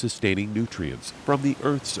life-sustaining nutrients from the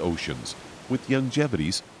Earth's oceans with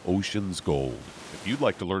Youngevity's Ocean's Gold. If you'd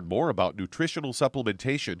like to learn more about nutritional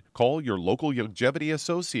supplementation, call your local Youngevity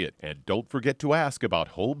associate, and don't forget to ask about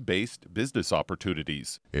home-based business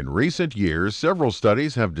opportunities. In recent years, several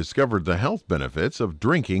studies have discovered the health benefits of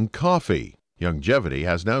drinking coffee. Youngevity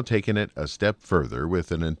has now taken it a step further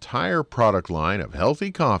with an entire product line of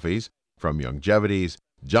healthy coffees from Youngevity's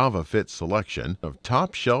JavaFit selection of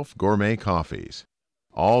top-shelf gourmet coffees.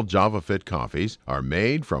 All JavaFit coffees are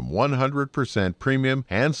made from 100% premium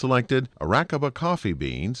hand-selected Arabica coffee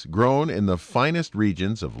beans grown in the finest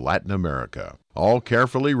regions of Latin America, all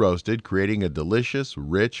carefully roasted, creating a delicious,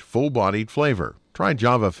 rich, full-bodied flavor. Try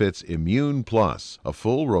JavaFit's Immune Plus, a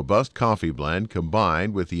full, robust coffee blend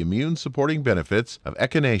combined with the immune-supporting benefits of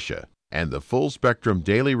echinacea and the full-spectrum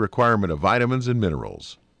daily requirement of vitamins and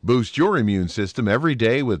minerals. Boost your immune system every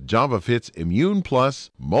day with JavaFit's Immune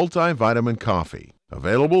Plus multivitamin coffee.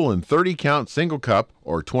 Available in 30-count single cup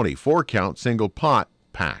or 24-count single pot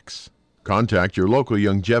packs. Contact your local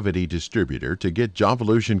Youngevity distributor to get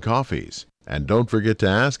Javalution coffees. And don't forget to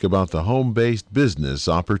ask about the home-based business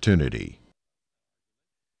opportunity.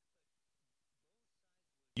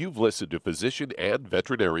 You've listened to physician and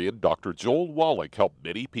veterinarian Dr. Joel Wallach help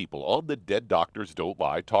many people on the Dead Doctors Don't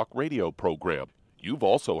Lie talk radio program. You've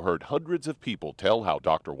also heard hundreds of people tell how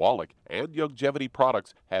Dr. Wallach and Youngevity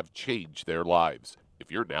products have changed their lives. If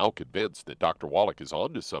you're now convinced that Dr. Wallach is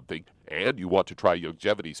onto something and you want to try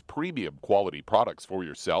Youngevity's premium quality products for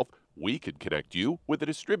yourself, we can connect you with a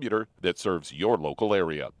distributor that serves your local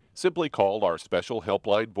area. Simply call our special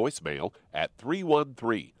helpline voicemail at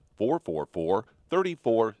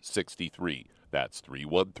 313-444-3463. That's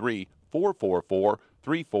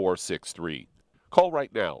 313-444-3463. Call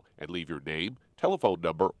right now and leave your name, telephone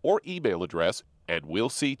number, or email address, and we'll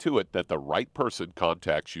see to it that the right person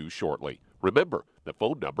contacts you shortly. Remember, the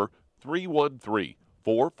phone number,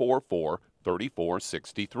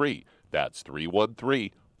 313-444-3463. That's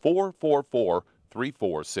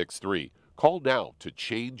 313-444-3463. Call now to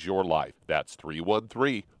change your life. That's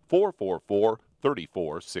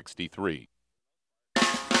 313-444-3463.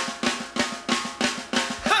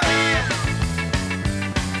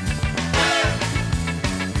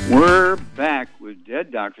 We're back with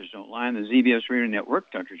Dead Doctors Don't Lie on the ZBS Radio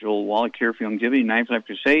Network. Dr. Joel Wallach here for Youngevity, Knife Life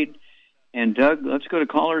Crusade. And Doug, let's go to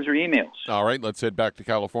callers or emails. All right, let's head back to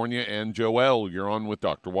California. And Joelle, you're on with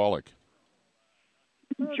Dr. Wallach.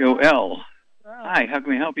 Joelle. Hi, how can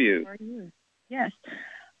we help you? How are you? Yes.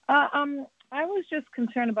 I was just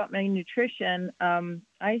concerned about my nutrition.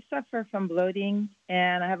 I suffer from bloating,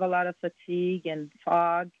 and I have a lot of fatigue and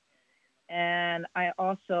fog. And I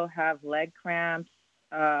also have leg cramps.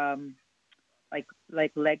 Like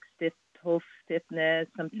leg toe stiffness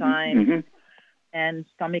sometimes, and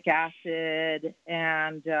stomach acid,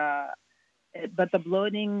 and but the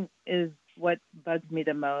bloating is what bugs me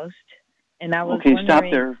the most. And I was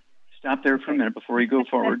wondering. Stop there for a minute before you go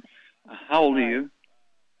forward. How old are you?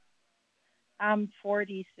 I'm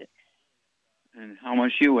 46. And how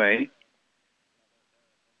much you weigh?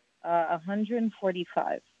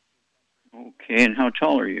 145. Okay, and how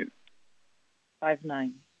tall are you?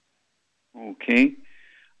 5'9". Okay.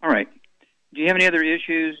 All right. Do you have any other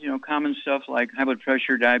issues, common stuff like high blood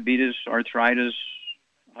pressure, diabetes, arthritis,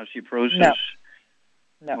 osteoporosis?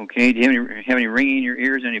 No. Okay. Do you have any ringing in your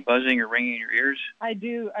ears, any buzzing or ringing in your ears? I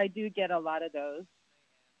do get a lot of those.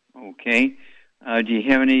 Okay. Do you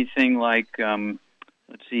have anything like,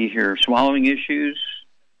 let's see here, swallowing issues?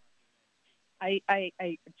 I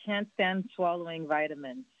can't stand swallowing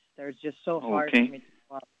vitamins. They're just so hard for me to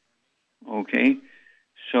swallow. Okay.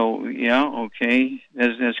 So, okay.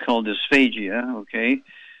 That's called dysphagia, okay.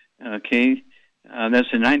 Okay.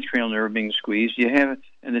 That's the ninth cranial nerve being squeezed. You have,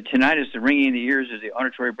 and the tinnitus, the ringing in the ears, is the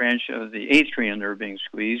auditory branch of the eighth cranial nerve being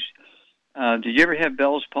squeezed. Did you ever have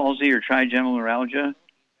Bell's palsy or trigeminal neuralgia?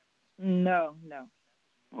 No.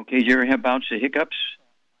 Okay. Did you ever have bouts of hiccups?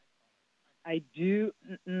 I do.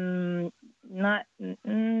 Not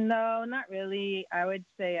really. I would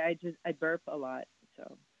say I burp a lot.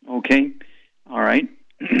 So. Okay. All right.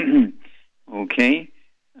 Okay.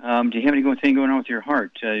 Do you have anything going on with your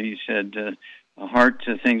heart? You said heart,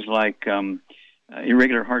 things like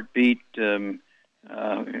irregular heartbeat,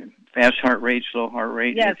 fast heart rate, slow heart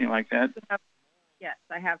rate, anything like that? Yes,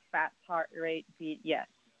 I have fast heart rate beat, yes.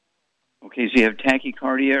 Okay, so you have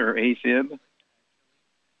tachycardia or AFib?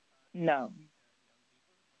 No.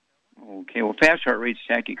 Okay, well, fast heart rate's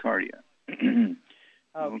tachycardia.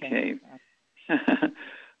 Okay.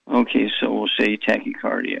 Okay, so we'll say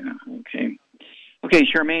tachycardia. Okay. Okay,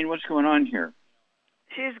 Charmaine, what's going on here?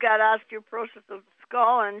 She's got osteoporosis of the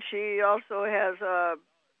skull, and she also has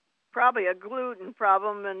probably a gluten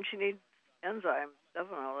problem, and she needs enzymes,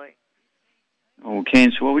 definitely. Okay,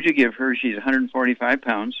 and so what would you give her? She's 145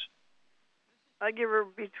 pounds. I give her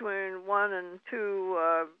between 1 and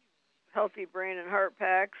 2 healthy brain and heart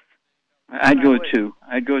packs. I'd go with 2.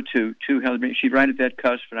 I'd go with 2. 2 healthy. She's right at that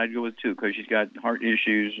cusp, but I'd go with 2 because she's got heart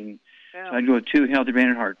issues, and so I'd go with 2 Healthy Brain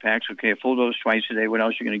and Heart packs. Okay, a full dose twice a day. What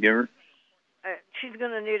else are you going to give her? She's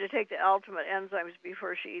going to need to take the Ultimate Enzymes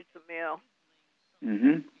before she eats a meal.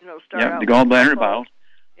 Mm-hmm. Start out the gallbladder bottle.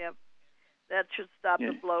 Yep. That should stop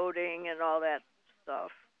the bloating and all that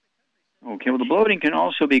stuff. Okay, well, the bloating can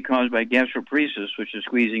also be caused by gastroparesis, which is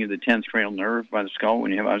squeezing of the 10th cranial nerve by the skull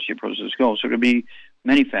when you have osteoporosis of the skull. So it could be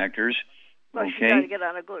many factors. Well, she's got to get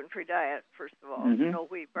on a gluten-free diet, first of all. No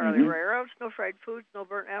wheat, barley, rare oats, no fried foods, no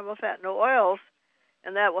burnt animal fat, no oils,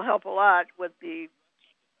 and that will help a lot with the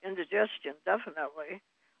indigestion, definitely.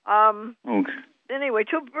 Okay. Anyway,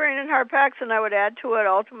 2 Brain and Heart packs, and I would add to it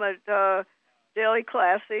Ultimate Daily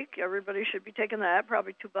Classic. Everybody should be taking that,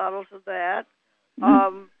 probably 2 bottles of that.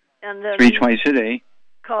 And then 3 twice a day.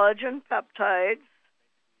 Collagen peptides.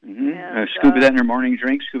 A scoop of that in her morning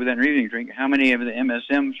drink, scoop of that in her evening drink. How many of the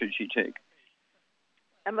MSM should she take?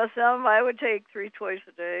 MSM, I would take 3 twice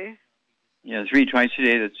a day. Yeah, 3 twice a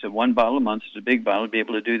day. That's 1 bottle a month. It's a big bottle. Be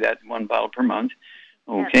able to do that 1 bottle per month.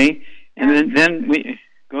 Okay. And then we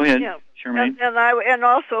go ahead, Charmaine. And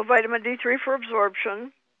also vitamin D3 for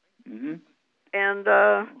absorption. And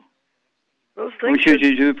those things. What should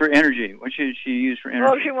you do for energy? What should she use for energy?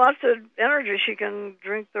 Well, if she wants the energy, she can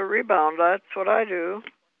drink the Rebound. That's what I do.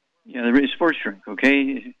 Yeah, the sports drink.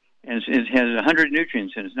 Okay, and it has 100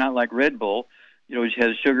 nutrients in it. It's not like Red Bull, which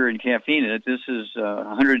has sugar and caffeine in it. This is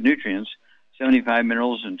 100 nutrients, 75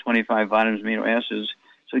 minerals, and 25 vitamins, amino acids.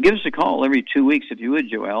 So give us a call every 2 weeks if you would,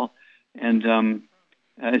 Joelle. And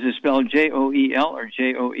is it spelled Joel or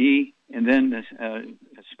JOE and then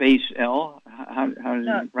space L? How does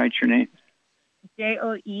it write your name?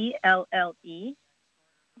 JOELLE.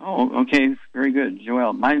 Oh, okay, very good,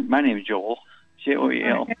 Joelle. My name is Joel,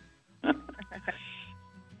 JOEL.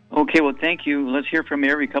 Okay, well, thank you. Let's hear from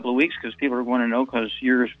you every couple of weeks because people are going to know because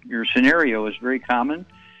your scenario is very common.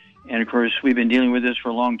 And, of course, we've been dealing with this for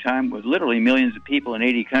a long time with literally millions of people in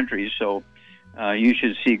 80 countries. So you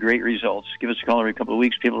should see great results. Give us a call every couple of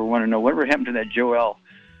weeks. People want to know whatever happened to that Joelle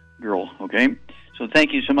girl, okay? So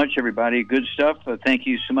thank you so much, everybody. Good stuff. Thank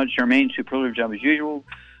you so much, Charmaine. Superlative job as usual.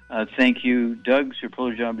 Thank you, Doug.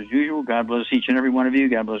 Superlative job as usual. God bless each and every one of you.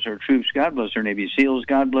 God bless our troops. God bless our Navy SEALs.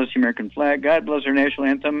 God bless the American flag. God bless our national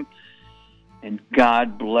anthem. And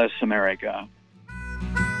God bless America.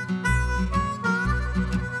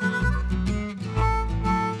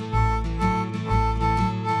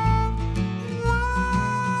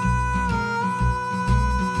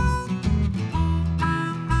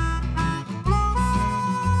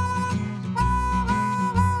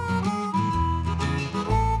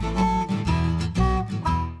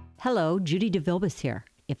 Hello, Judy DeVilbiss here.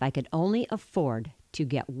 If I could only afford to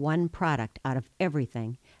get 1 product out of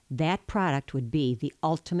everything, that product would be the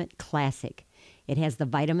Ultimate Classic. It has the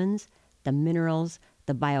vitamins, the minerals,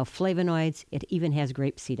 the bioflavonoids. It even has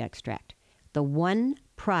grapeseed extract. The 1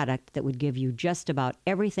 product that would give you just about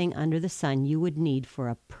everything under the sun you would need for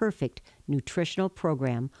a perfect nutritional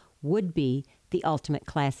program would be the Ultimate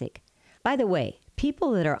Classic. By the way,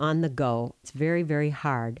 people that are on the go, it's very, very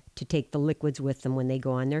hard to take the liquids with them when they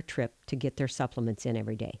go on their trip to get their supplements in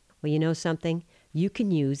every day. Well, you know something? You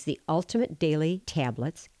can use the Ultimate Daily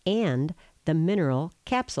tablets and the mineral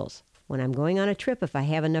capsules. When I'm going on a trip, if I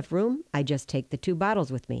have enough room, I just take the 2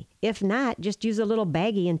 bottles with me. If not, just use a little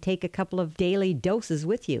baggie and take a couple of daily doses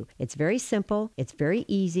with you. It's very simple. It's very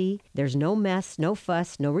easy. There's no mess, no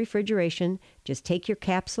fuss, no refrigeration. Just take your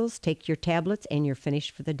capsules, take your tablets, and you're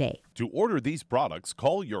finished for the day. To order these products,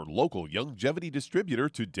 call your local Youngevity distributor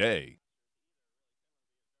today.